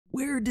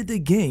Where did the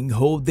gang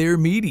hold their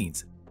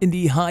meetings? In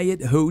the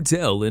Hyatt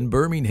Hotel in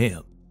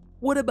Birmingham.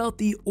 What about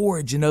the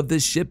origin of the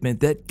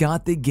shipment that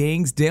got the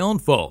gang's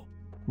downfall?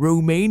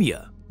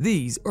 Romania.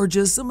 These are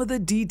just some of the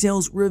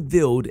details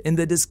revealed in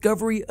the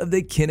discovery of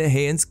the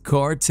Kinahan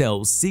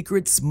Cartel's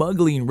secret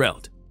smuggling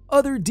route.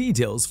 Other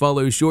details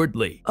follow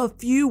shortly. A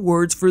few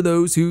words for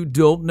those who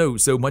don't know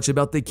so much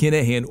about the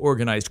Kinahan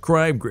organized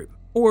crime group,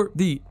 or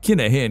the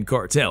Kinahan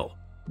Cartel.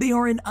 They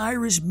are an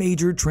Irish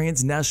major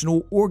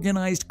transnational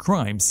organized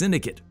crime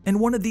syndicate and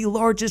one of the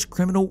largest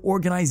criminal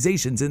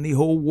organizations in the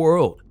whole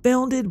world.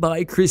 Founded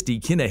by Christy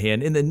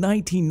Kinahan in the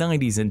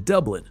 1990s in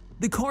Dublin,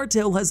 the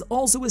cartel has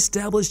also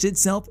established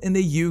itself in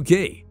the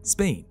UK,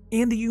 Spain,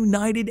 and the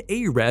United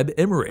Arab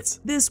Emirates.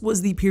 This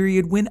was the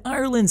period when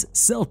Ireland's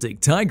Celtic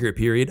Tiger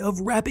period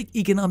of rapid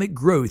economic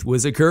growth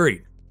was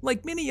occurring.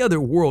 Like many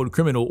other world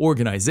criminal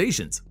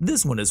organizations,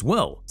 this one as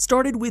well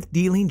started with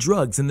dealing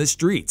drugs in the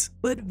streets,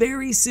 but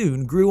very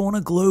soon grew on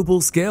a global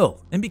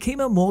scale and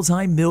became a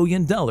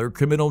multi-million-dollar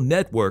criminal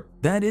network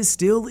that is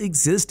still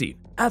existing.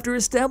 After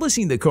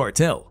establishing the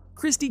cartel,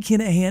 Christy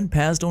Kinahan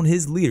passed on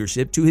his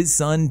leadership to his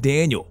son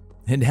Daniel.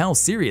 And how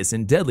serious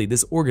and deadly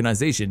this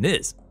organization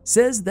is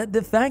says that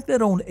the fact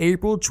that on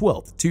April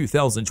 12,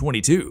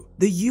 2022,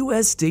 the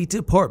U.S. State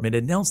Department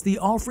announced the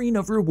offering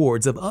of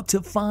rewards of up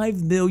to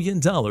 $5 million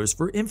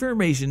for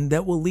information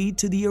that will lead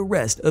to the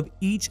arrest of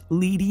each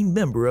leading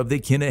member of the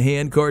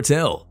Kinahan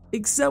Cartel.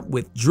 Except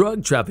with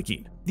drug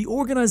trafficking, the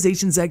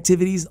organization's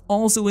activities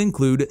also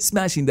include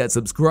smashing that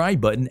subscribe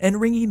button and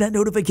ringing that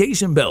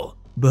notification bell.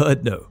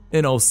 But no,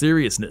 in all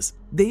seriousness,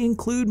 they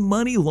include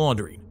money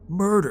laundering,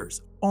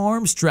 murders,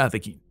 arms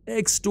trafficking,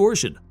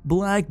 extortion,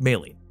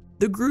 blackmailing.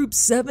 The group's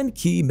 7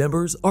 key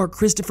members are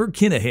Christopher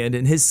Kinahan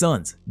and his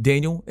sons,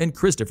 Daniel and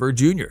Christopher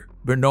Jr.,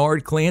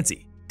 Bernard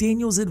Clancy,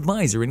 Daniel's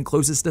advisor and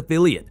closest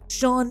affiliate,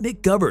 Sean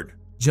McGovern,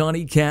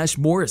 Johnny Cash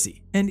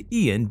Morrissey, and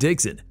Ian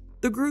Dixon.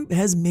 The group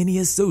has many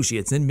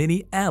associates and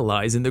many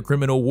allies in the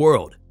criminal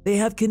world. They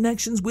have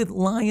connections with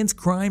Lyons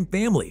crime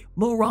family,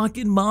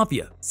 Moroccan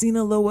Mafia,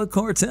 Sinaloa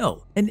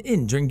Cartel, and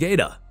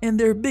Ndrangheta, and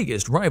their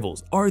biggest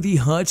rivals are the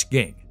HUTCH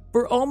gang.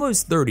 For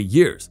almost 30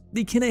 years,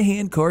 the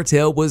Kinahan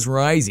Cartel was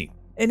rising,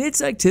 and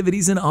its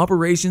activities and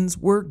operations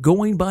were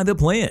going by the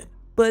plan.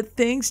 But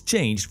things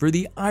changed for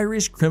the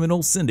Irish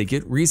criminal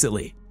syndicate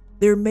recently.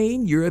 Their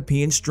main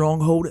European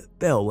stronghold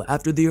fell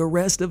after the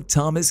arrest of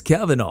Thomas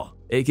Kavanagh,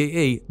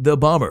 aka The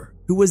Bomber,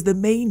 who was the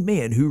main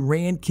man who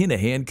ran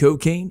Kinahan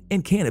cocaine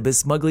and cannabis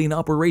smuggling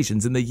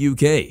operations in the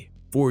UK.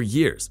 For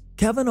years,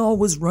 Kavanagh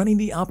was running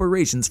the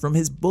operations from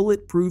his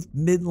bulletproof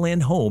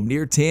Midland home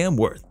near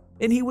Tamworth,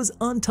 and he was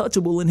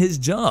untouchable in his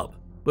job.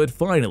 But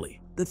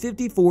finally, the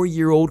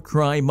 54-year-old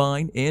crime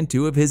mind and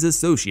 2 of his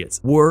associates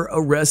were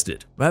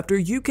arrested after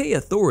UK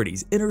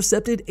authorities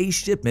intercepted a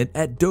shipment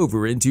at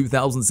Dover in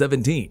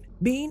 2017.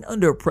 Being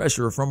under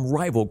pressure from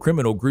rival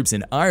criminal groups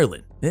in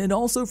Ireland and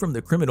also from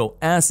the Criminal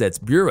Assets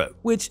Bureau,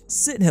 which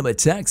sent him a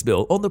tax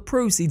bill on the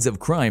proceeds of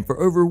crime for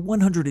over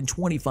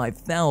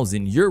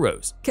 125,000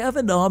 euros,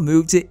 Kavanagh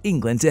moved to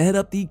England to head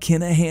up the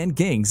Kinahan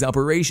gang's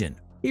operation.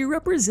 He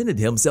represented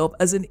himself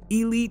as an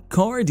elite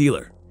car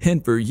dealer,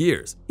 and for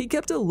years, he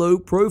kept a low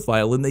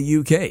profile in the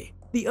UK.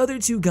 The other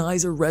 2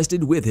 guys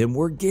arrested with him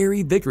were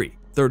Gary Vickery,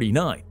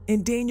 39,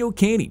 and Daniel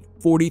Canning,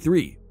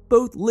 43,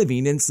 both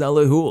living in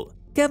Solihull.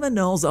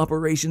 Kavanagh's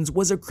operations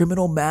was a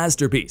criminal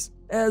masterpiece.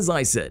 As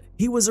I said,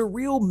 he was a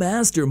real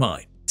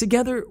mastermind.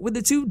 Together with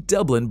the 2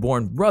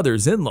 Dublin-born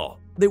brothers-in-law,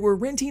 they were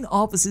renting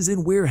offices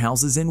and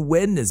warehouses in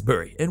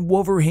Wednesbury and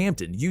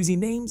Wolverhampton using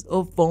names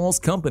of false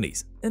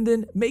companies, and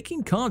then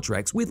making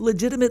contracts with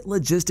legitimate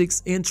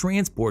logistics and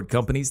transport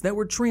companies that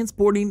were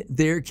transporting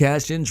their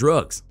cash and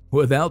drugs,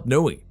 without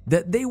knowing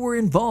that they were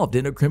involved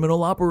in a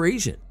criminal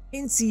operation.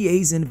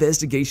 NCA's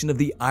investigation of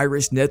the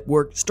Irish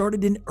network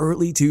started in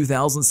early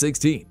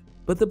 2016.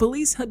 But the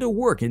police had to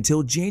work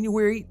until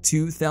January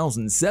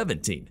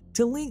 2017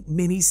 to link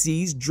many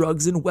seized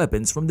drugs and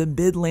weapons from the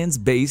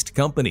Midlands-based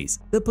companies.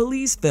 The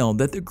police found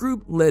that the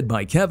group led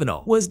by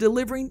Kavanagh was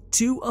delivering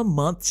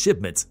 2-a-month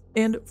shipments,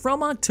 and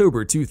from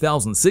October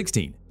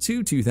 2016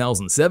 to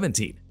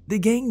 2017, the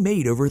gang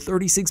made over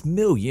 36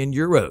 million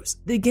euros.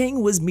 The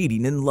gang was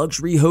meeting in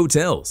luxury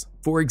hotels,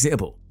 for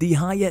example, the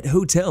Hyatt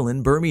Hotel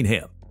in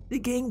Birmingham. The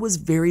gang was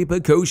very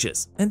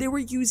precocious, and they were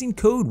using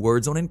code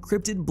words on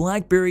encrypted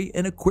BlackBerry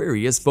and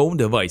Aquarius phone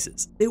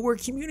devices. They were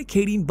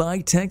communicating by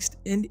text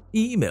and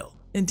email,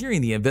 and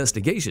during the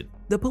investigation,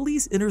 the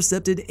police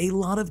intercepted a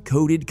lot of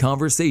coded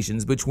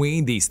conversations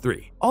between these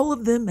 3. All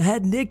of them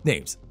had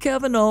nicknames.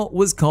 Kavanagh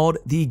was called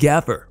the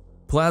Gaffer,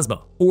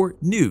 Plasma, or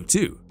New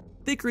 2.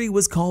 Vickery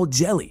was called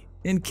Jelly,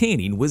 and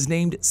Canning was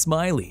named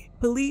Smiley.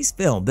 Police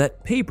found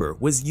that paper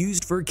was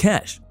used for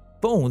cash,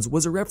 phones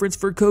was a reference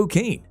for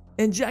cocaine,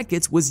 and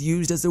jackets was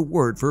used as a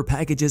word for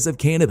packages of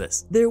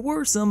cannabis. There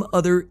were some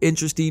other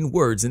interesting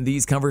words in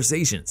these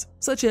conversations,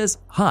 such as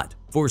hot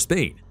for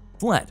Spain,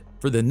 flat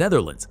for the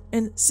Netherlands,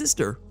 and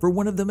sister for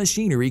one of the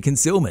machinery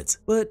concealments.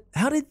 But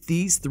how did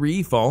these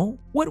 3 fall?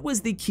 What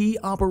was the key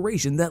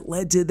operation that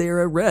led to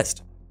their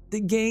arrest? The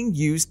gang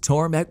used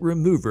tarmac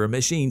remover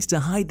machines to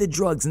hide the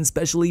drugs in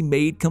specially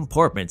made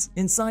compartments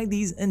inside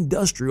these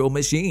industrial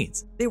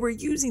machines. They were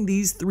using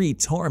these 3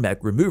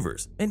 tarmac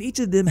removers, and each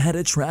of them had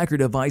a tracker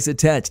device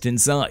attached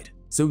inside,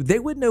 so they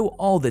would know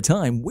all the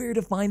time where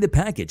to find the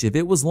package if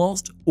it was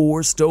lost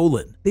or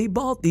stolen. They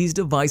bought these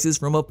devices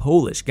from a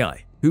Polish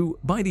guy, who,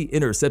 by the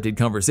intercepted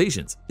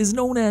conversations, is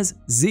known as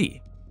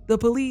Z. The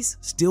police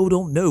still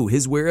don't know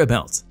his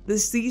whereabouts. The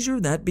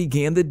seizure that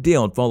began the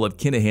downfall of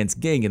Kinahan's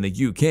gang in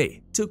the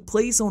UK took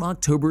place on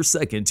October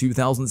 2,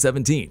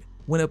 2017,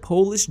 when a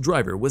Polish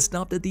driver was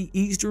stopped at the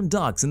eastern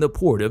docks in the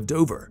port of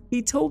Dover.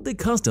 He told the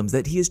customs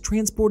that he is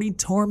transporting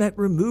tarmac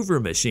remover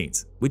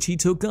machines, which he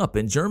took up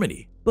in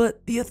Germany.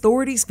 But the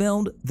authorities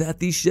found that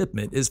the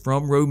shipment is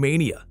from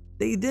Romania.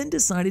 They then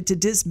decided to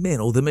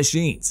dismantle the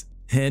machines.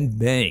 And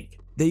bang!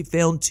 They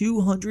found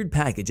 200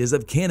 packages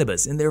of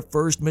cannabis in their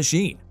first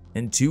machine,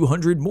 and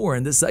 200 more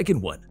in the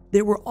second one.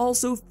 There were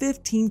also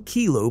 15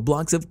 kilo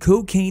blocks of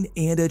cocaine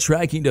and a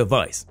tracking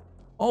device.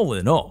 All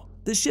in all,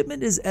 the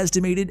shipment is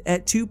estimated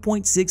at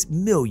 2.6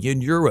 million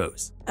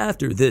euros.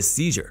 After this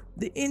seizure,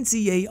 the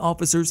NCA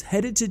officers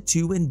headed to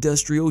 2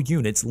 industrial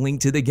units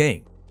linked to the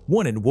gang,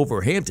 one in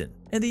Wolverhampton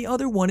and the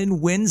other one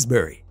in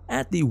Wednesbury.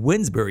 At the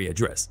Wednesbury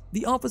address,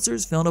 the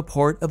officers found a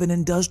part of an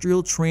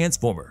industrial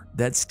transformer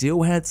that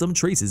still had some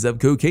traces of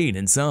cocaine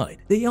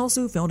inside. They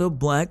also found a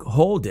black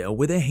Haldale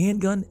with a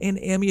handgun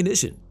and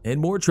ammunition,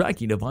 and more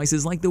tracking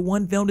devices like the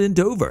one found in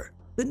Dover.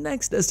 The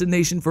next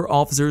destination for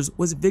officers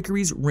was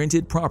Vickery's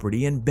rented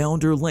property in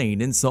Bounder Lane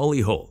in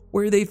Solihull,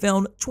 where they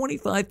found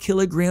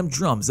 25-kilogram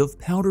drums of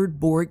powdered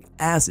boric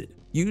acid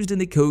used in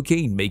the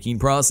cocaine-making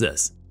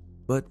process.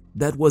 But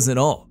that wasn't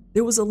all.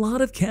 There was a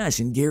lot of cash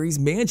in Gary's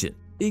mansion.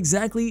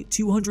 Exactly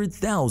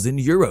 200,000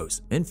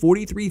 euros and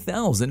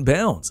 43,000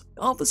 pounds.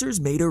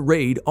 Officers made a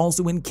raid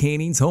also in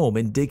Canning's home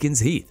in Dickens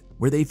Heath,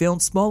 where they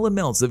found small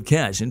amounts of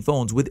cash and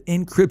phones with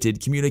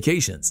encrypted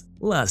communications.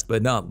 Last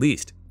but not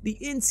least, the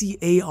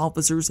NCA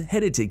officers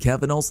headed to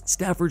Kavanaugh's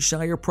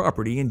Staffordshire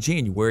property in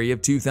January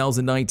of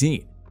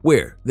 2019,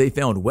 where they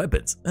found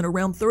weapons and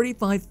around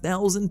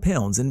 35,000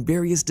 pounds in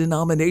various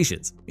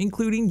denominations,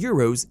 including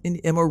euros and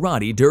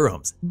Emirati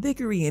dirhams.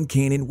 Vickery and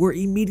Cannon were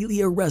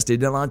immediately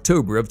arrested in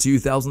October of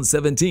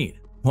 2017,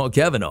 while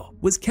Kavanaugh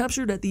was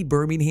captured at the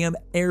Birmingham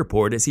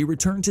airport as he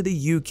returned to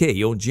the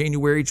UK on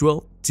January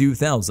 12,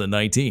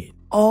 2019.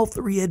 All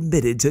 3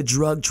 admitted to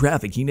drug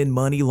trafficking and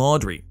money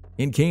laundering,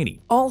 and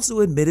Caney also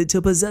admitted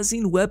to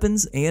possessing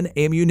weapons and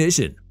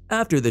ammunition.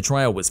 After the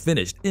trial was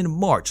finished in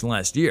March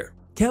last year,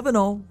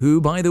 Kavanaugh, who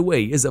by the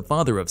way is a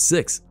father of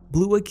 6,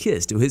 blew a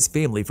kiss to his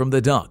family from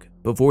the dock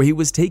before he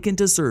was taken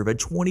to serve a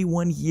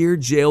 21-year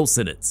jail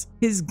sentence.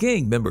 His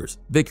gang members,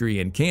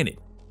 Vickery and Cannon,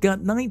 got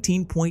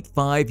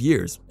 19.5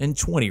 years and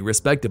 20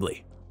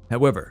 respectively.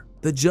 However,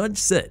 the judge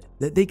said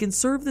that they can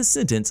serve the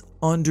sentence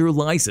under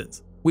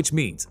license, which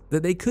means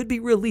that they could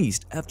be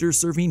released after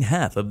serving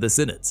half of the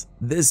sentence.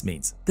 This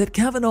means that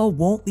Kavanaugh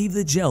won't leave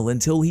the jail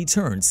until he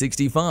turns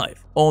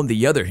 65. On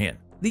the other hand,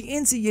 the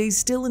NCA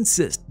still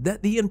insists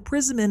that the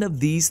imprisonment of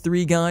these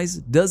 3 guys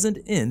doesn't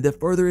end the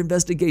further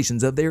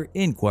investigations of their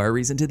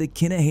inquiries into the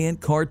Kinahan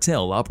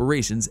Cartel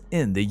operations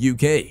in the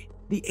UK.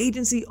 The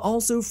agency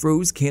also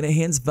froze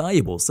Kinahan's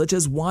valuables such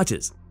as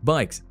watches,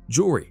 bikes,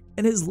 jewelry,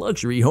 and his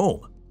luxury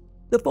home.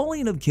 The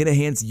falling of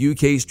Kinahan's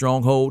UK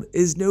stronghold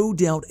is no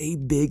doubt a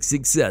big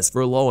success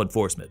for law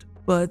enforcement,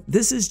 but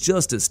this is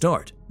just a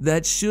start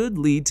that should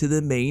lead to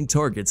the main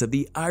targets of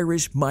the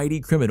Irish mighty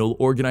criminal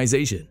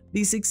organization.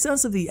 The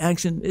success of the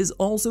action is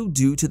also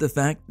due to the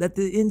fact that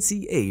the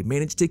NCA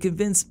managed to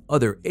convince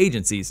other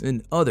agencies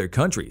in other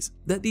countries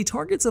that the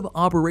targets of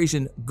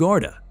Operation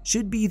Garda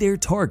should be their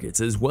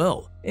targets as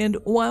well. And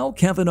while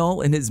Kavanaugh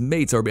and his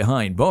mates are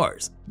behind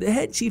bars, the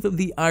head chief of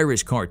the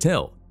Irish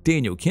cartel,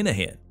 Daniel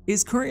Kinahan,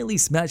 is currently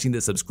smashing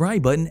the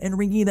subscribe button and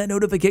ringing that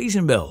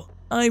notification bell.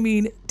 I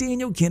mean,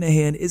 Daniel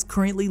Kinahan is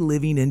currently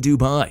living in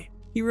Dubai.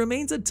 He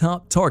remains a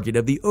top target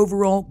of the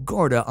overall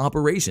Garda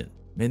operation,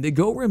 and the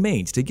goal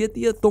remains to get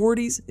the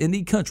authorities in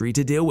the country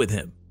to deal with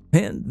him.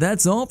 And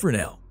that's all for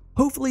now.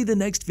 Hopefully the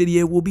next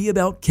video will be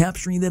about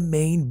capturing the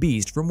main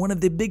beast from one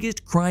of the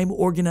biggest crime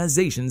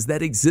organizations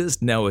that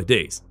exist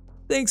nowadays.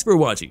 Thanks for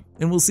watching,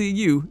 and we'll see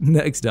you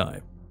next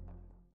time.